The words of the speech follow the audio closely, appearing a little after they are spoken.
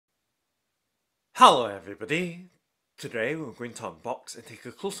Hello everybody! Today we're going to unbox and take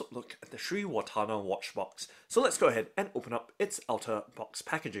a close-up look at the Sriwatana Watch Box. So let's go ahead and open up its outer box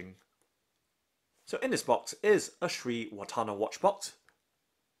packaging. So in this box is a Sriwatana Watch Box.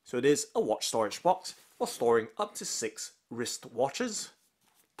 So it is a watch storage box for storing up to 6 wrist watches.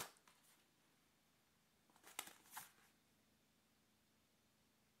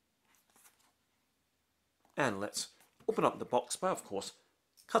 And let's open up the box by, of course,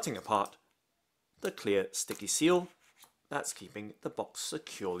 cutting apart the clear sticky seal that's keeping the box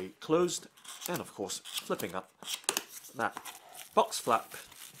securely closed, and of course flipping up that box flap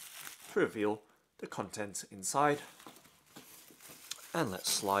to reveal the contents inside. And let's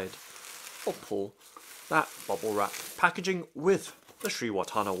slide or pull that bubble wrap packaging with the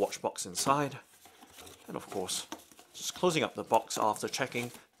Sriwatana watch box inside, and of course just closing up the box after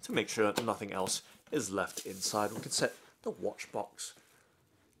checking to make sure nothing else is left inside. We can set the watch box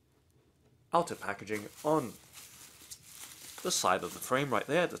outer packaging on the side of the frame right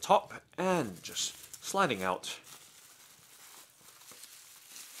there at the top, and just sliding out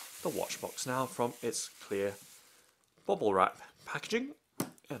the watch box now from its clear bubble wrap packaging,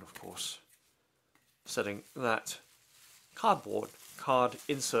 and of course setting that cardboard card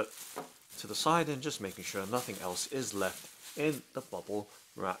insert to the side and just making sure nothing else is left in the bubble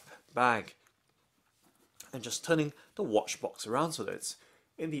wrap bag, and just turning the watch box around so that it's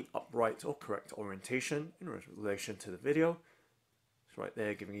in the upright or correct orientation in relation to the video. It's right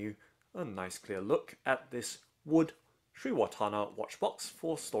there giving you a nice clear look at this wood Sriwatana watch box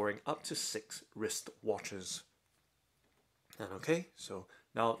for storing up to 6 wrist watches. And okay, so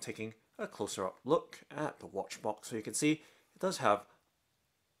now taking a closer up look at the watch box, so you can see it does have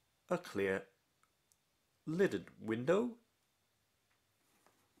a clear lidded window,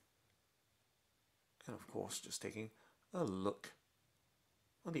 and of course just taking a look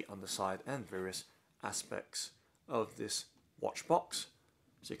on the underside and various aspects of this watch box.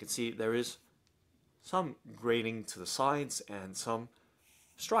 So you can see there is some graining to the sides and some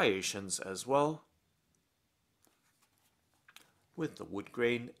striations as well, with the wood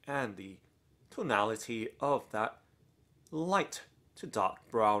grain and the tonality of that light to dark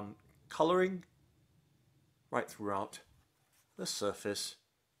brown coloring right throughout the surface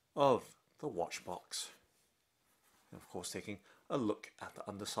of the watch box. And of course taking a look at the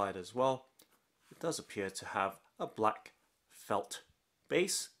underside as well, it does appear to have a black felt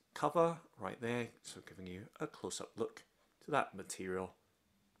base cover right there, so giving you a close-up look to that material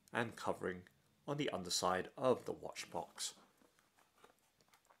and covering on the underside of the watch box.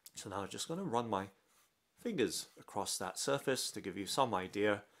 So now I'm just going to run my fingers across that surface to give you some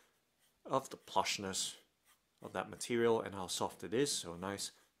idea of the plushness of that material and how soft it is. So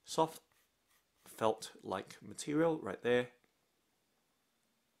nice soft felt like material right there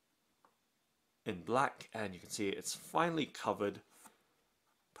in black, and you can see it's finely covered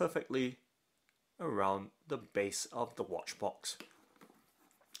perfectly around the base of the watch box.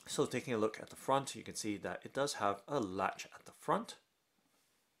 So taking a look at the front, you can see that it does have a latch at the front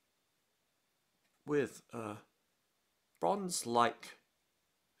with a bronze-like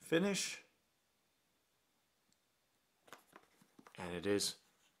finish, and it is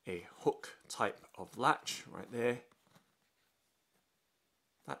a hook type of latch right there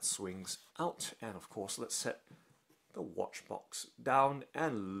that swings out. And of course let's set the watch box down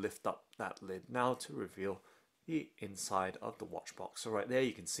and lift up that lid now to reveal the inside of the watch box. So right there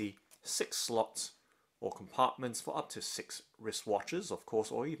you can see 6 slots or compartments for up to 6 wristwatches, of course,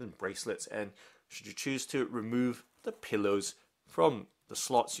 or even bracelets. And should you choose to remove the pillows from the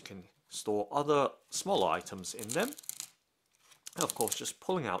slots, you can store other smaller items in them. And of course just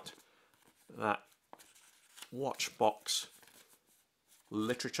pulling out that watch box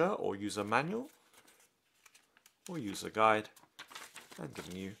literature or user manual or user guide, and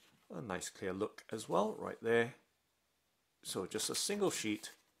giving you a nice clear look as well right there. So just a single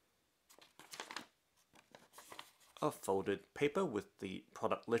sheet of folded paper with the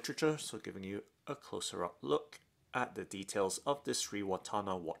product literature, so giving you a closer up look at the details of this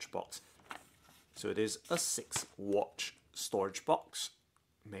Sriwatana watch box. So it is a 6 watch storage box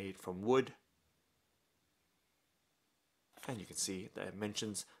made from wood, and you can see that it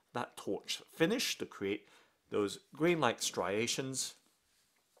mentions that torch finish to create those grain-like striations.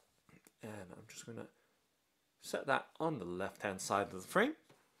 And I'm just going to set that on the left hand side of the frame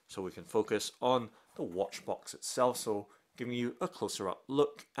so we can focus on the watch box itself, so giving you a closer up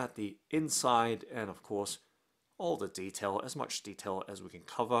look at the inside, and of course all the detail, as much detail as we can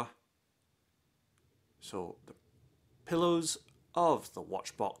cover. So the pillows of the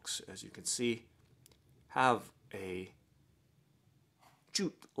watch box, as you can see, have a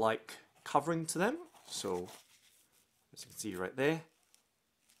jute-like covering to them. So as you can see right there,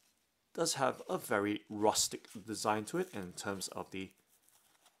 does have a very rustic design to it in terms of the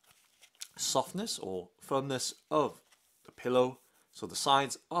softness or firmness of the pillow. So the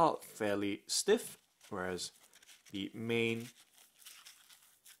sides are fairly stiff, whereas the main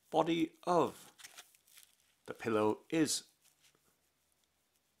body of the pillow is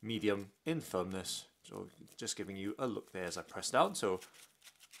medium in firmness. So just giving you a look there as I press down. So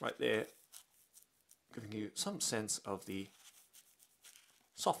right there, giving you some sense of the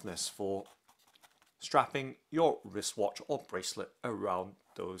softness for strapping your wristwatch or bracelet around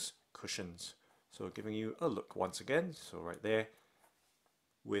those cushions. So giving you a look once again. So right there,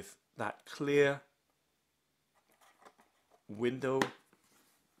 with that clear window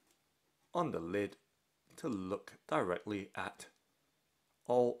on the lid to look directly at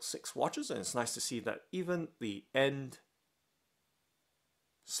all 6 watches, and it's nice to see that even the end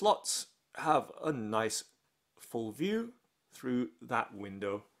slots have a nice full view through that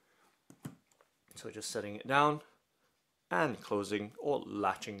window. So just setting it down and closing or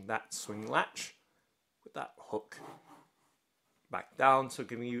latching that swing latch with that hook back down, so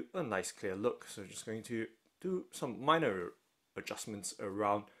giving you a nice clear look. So just going to do some minor adjustments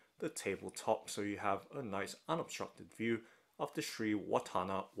around the tabletop so you have a nice unobstructed view of the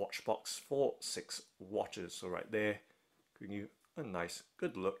Sriwatana Watch Box for 6 watches. So right there, giving you a nice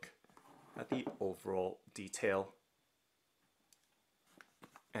good look at the overall detail.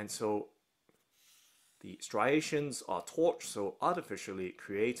 And so the striations are torched, so artificially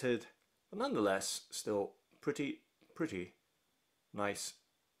created, but nonetheless still pretty nice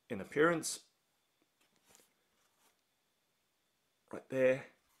in appearance. Right there.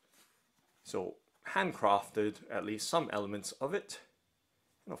 So handcrafted, at least some elements of it.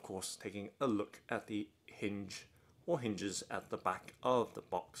 And of course taking a look at the hinge or hinges at the back of the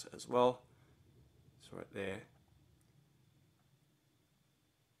box as well. So right there.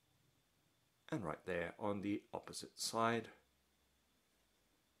 And right there on the opposite side.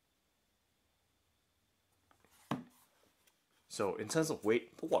 So in terms of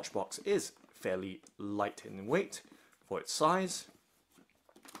weight, the watch box is fairly light in weight for its size,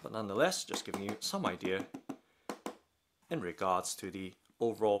 but nonetheless just giving you some idea in regards to the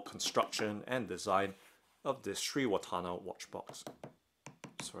overall construction and design of this Sriwatana watch box.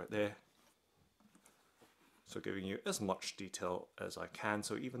 So right there. So giving you as much detail as I can,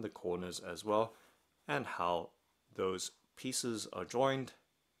 so even the corners as well, and how those pieces are joined.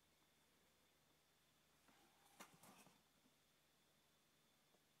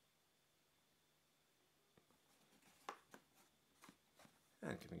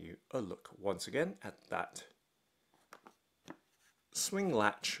 And giving you a look once again at that swing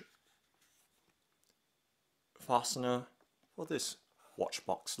latch fastener for this watch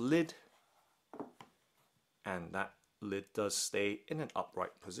box lid. And that lid does stay in an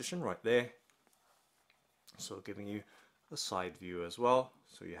upright position right there. So giving you a side view as well,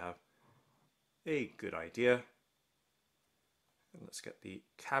 so you have a good idea. And let's get the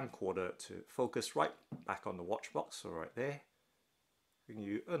camcorder to focus right back on the watch box, so right there. Giving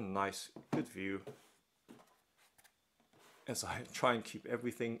you a nice good view as I try and keep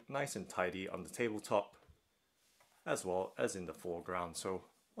everything nice and tidy on the tabletop as well as in the foreground. So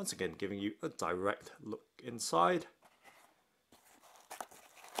once again giving you a direct look inside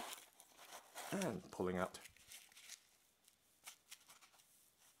and pulling out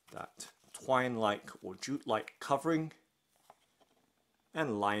that twine-like or jute-like covering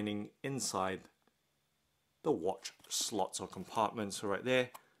and lining inside the watch slots or compartments. So right there,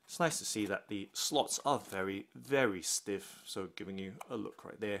 it's nice to see that the slots are very stiff, so giving you a look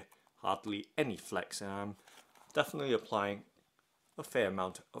right there, hardly any flex, and I'm definitely applying a fair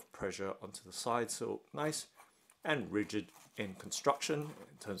amount of pressure onto the side, so nice and rigid in construction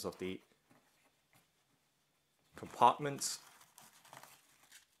in terms of the compartments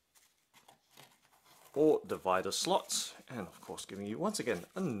or divider slots. And of course giving you once again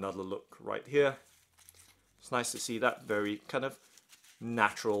another look right here. It's nice to see that very kind of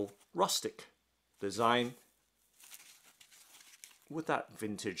natural rustic design with that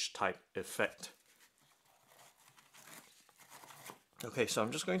vintage type effect. Okay, so I'm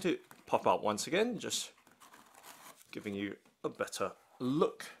just going to pop out once again, just giving you a better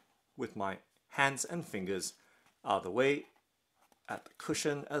look with my hands and fingers out of the way at the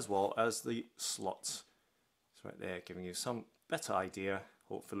cushion as well as the slots. So right there, giving you some better idea,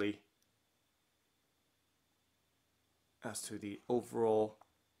 hopefully, as to the overall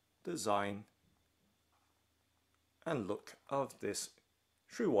design and look of this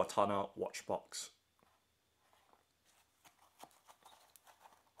Sriwatana watch box.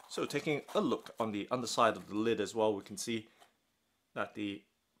 So taking a look on the underside of the lid as well, we can see that the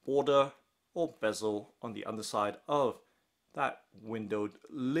border or bezel on the underside of that windowed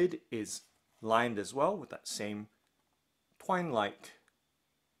lid is lined as well with that same twine-like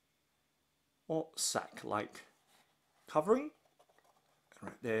or sack-like covering. And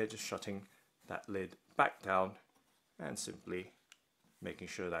right there, just shutting that lid back down and simply making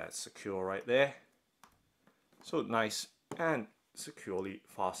sure that it's secure right there. So nice and securely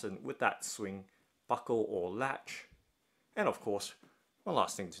fastened with that swing buckle or latch. And of course, one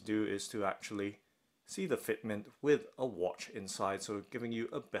last thing to do is to actually see the fitment with a watch inside, so giving you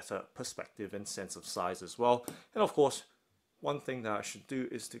a better perspective and sense of size as well. And of course, one thing that I should do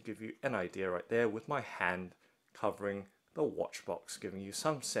is to give you an idea right there with my hand covering the watch box, giving you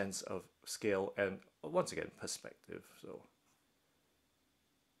some sense of scale and once again perspective. So,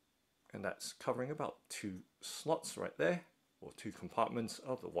 and that's covering about 2 slots right there, or 2 compartments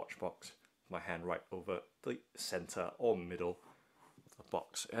of the watch box. My hand right over the center or middle of the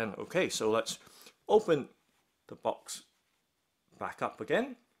box. And okay, so let's open the box back up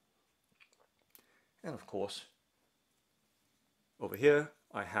again. And of course, over here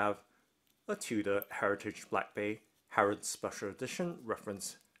I have a Tudor Heritage Black Bay Harrods Special Edition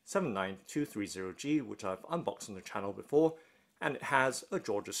reference 79230G, which I've unboxed on the channel before, and it has a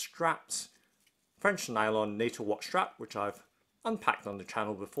Georgia straps, French nylon NATO watch strap, which I've unpacked on the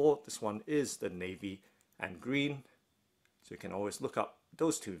channel before. This one is the navy and green, so you can always look up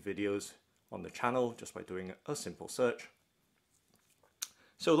those 2 videos on the channel just by doing a simple search.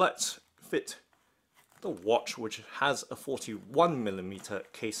 So let's fit the watch, which has a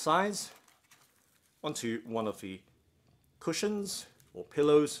 41mm case size, onto one of the cushions or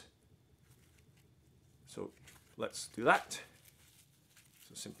pillows. So let's do that.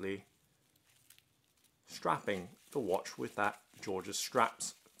 So simply strapping the watch with that Georgia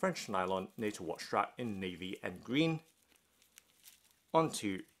straps French nylon NATO watch strap in navy and green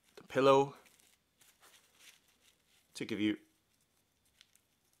onto the pillow to give you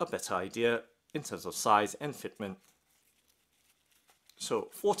a better idea in terms of size and fitment. So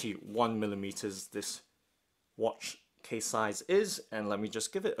 41mm this watch case size is, and let me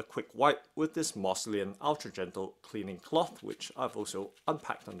just give it a quick wipe with this Mosselian ultra gentle cleaning cloth, which I've also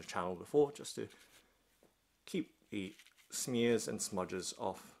unpacked on the channel before, just to keep the smears and smudges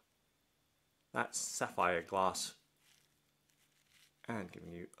off that sapphire glass and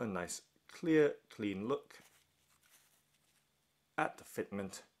giving you a nice clear clean look at the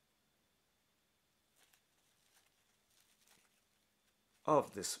fitment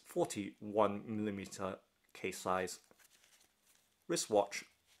of this 41mm case size wristwatch.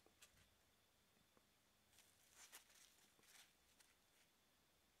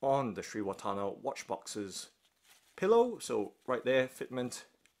 On the Sriwatana Watch Box's pillow, so right there, fitment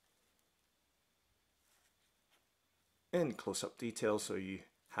in close-up detail, so you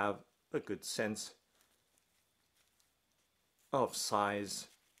have a good sense of size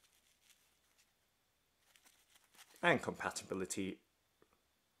and compatibility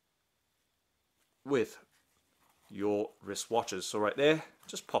with your wristwatches. So right there,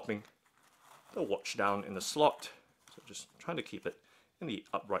 just popping the watch down in the slot, so just trying to keep it in the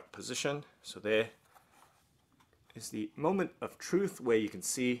upright position. So there is the moment of truth where you can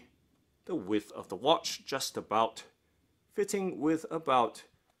see the width of the watch just about fitting with about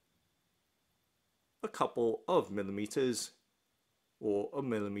a couple of millimeters or a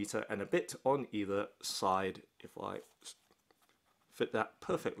millimeter and a bit on either side. If I fit that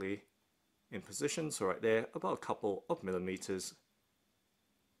perfectly in position, so right there, about a couple of millimeters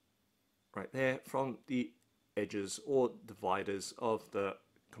right there from the edges or dividers of the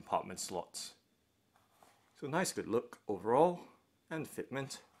compartment slots. So nice good look overall and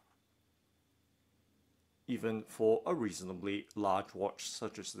fitment, even for a reasonably large watch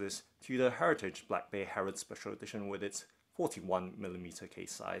such as this Tudor Heritage Black Bay Harrods Special Edition with its 41mm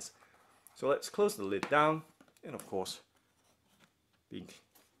case size. So let's close the lid down, and of course being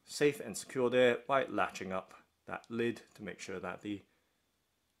safe and secure there by latching up that lid to make sure that the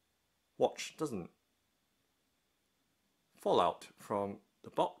watch doesn't fall out from the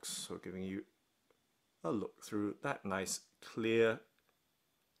box, so giving you a look through that nice clear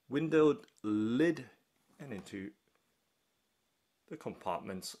windowed lid and into the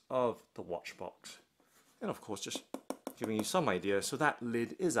compartments of the watch box. And of course just giving you some idea, so that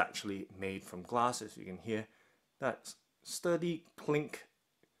lid is actually made from glass, as you can hear that sturdy clink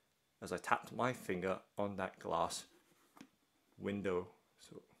as I tapped my finger on that glass window.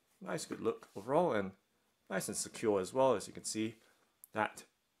 So nice good look overall, and nice and secure as well. As you can see, that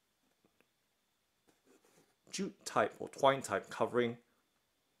jute type or twine type covering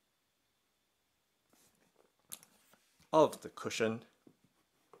of the cushion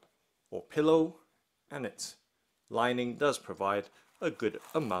or pillow, and its lining does provide a good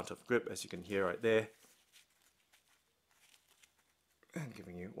amount of grip, as you can hear right there. And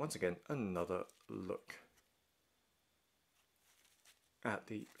giving you once again another look at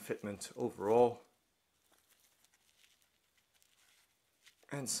the fitment overall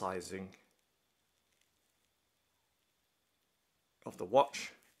and sizing of the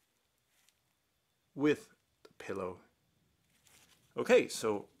watch with the pillow. Okay,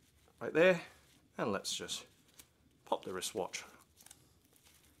 so right there, and let's just pop the wristwatch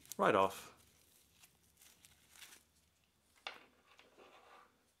right off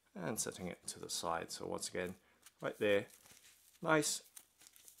and setting it to the side. So once again, right there, nice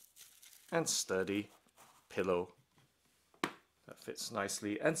and sturdy pillow that fits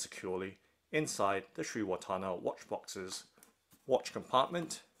nicely and securely inside the Sriwatana Watch Box's watch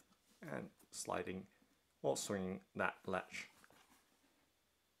compartment, and sliding or swinging that latch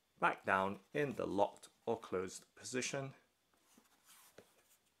back down in the locked or closed position.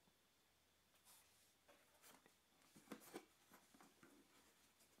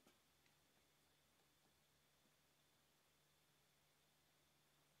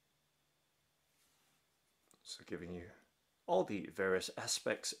 So giving you all the various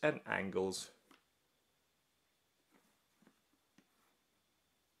aspects and angles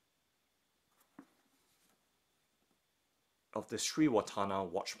of the Sriwatana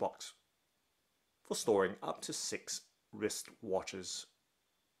watch box for storing up to 6 wrist watches.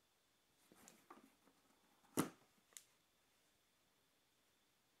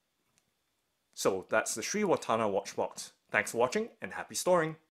 So that's the Sriwatana watch box. Thanks for watching and happy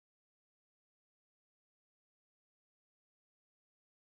storing!